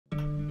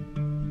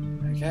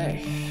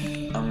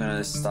Okay, I'm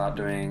gonna start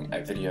doing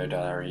a video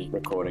diary,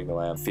 recording the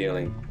way I'm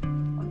feeling.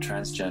 I'm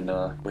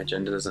transgender, my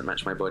gender doesn't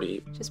match my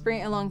body. Just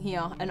bring it along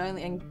here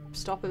and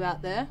stop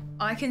about there.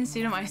 I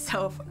consider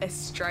myself a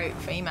straight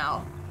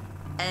female,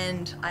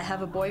 and I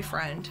have a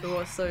boyfriend who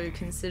also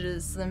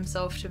considers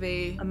themselves to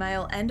be a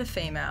male and a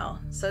female.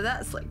 So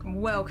that's like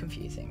well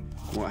confusing.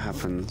 What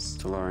happens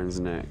to Lauren's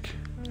neck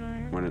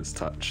when it's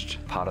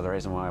touched? Part of the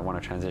reason why I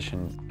want to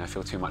transition, I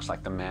feel too much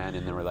like the man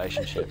in the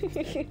relationship.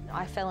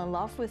 I fell in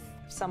love with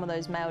some of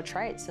those male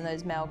traits and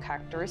those male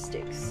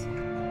characteristics.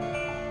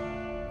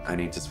 I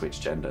need to switch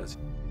genders.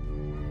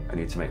 I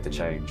need to make the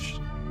change.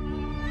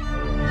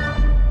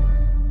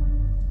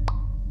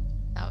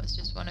 That was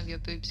just one of your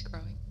boobs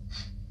growing.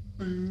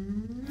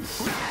 In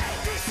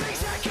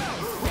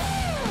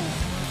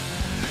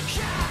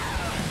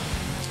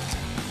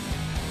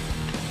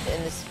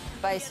the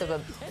space of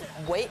a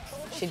week,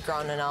 she'd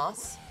grown an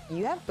ass.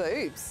 You have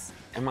boobs.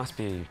 It must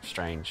be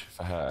strange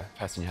for her, the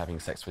person you're having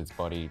sex with's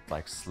body,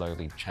 like,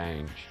 slowly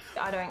change.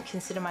 I don't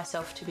consider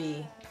myself to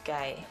be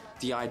gay.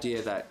 The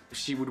idea that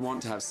she would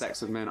want to have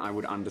sex with men, I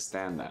would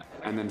understand that.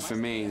 And then for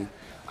me,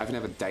 I've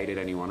never dated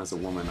anyone as a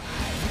woman.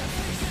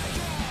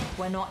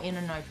 We're not in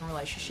an open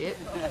relationship.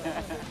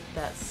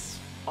 That's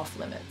off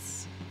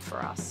limits for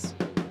us.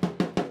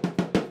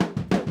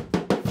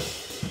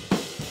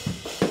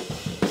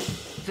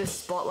 The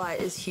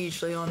spotlight is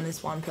hugely on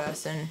this one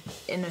person.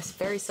 In a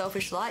very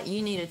selfish light,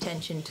 you need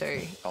attention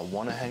too. I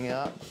want to hang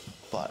out,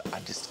 but I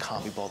just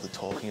can't be bothered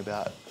talking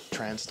about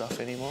trans stuff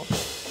anymore.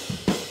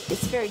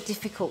 It's very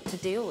difficult to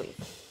deal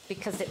with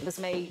because it was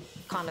me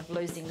kind of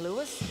losing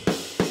Lewis.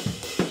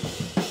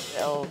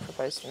 They'll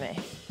propose to me.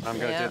 I'm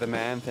going to do the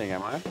man thing,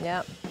 am I?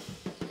 Yep.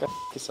 Go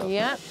yourself.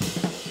 Yep.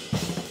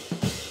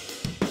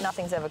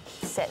 Nothing's ever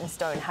set in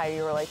stone how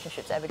your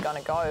relationship's ever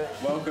gonna go.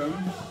 Welcome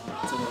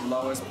to the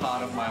lowest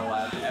part of my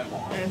life ever.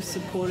 I have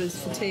supporters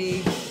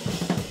fatigue.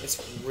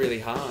 It's really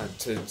hard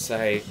to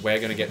say we're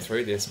going to get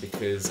through this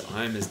because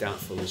I'm as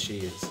doubtful as she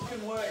is. I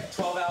can work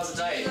 12 hours a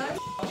day.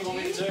 What do you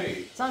want me to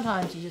do?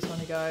 Sometimes you just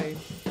want to go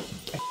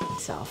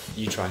yourself.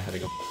 You try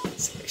having a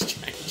sex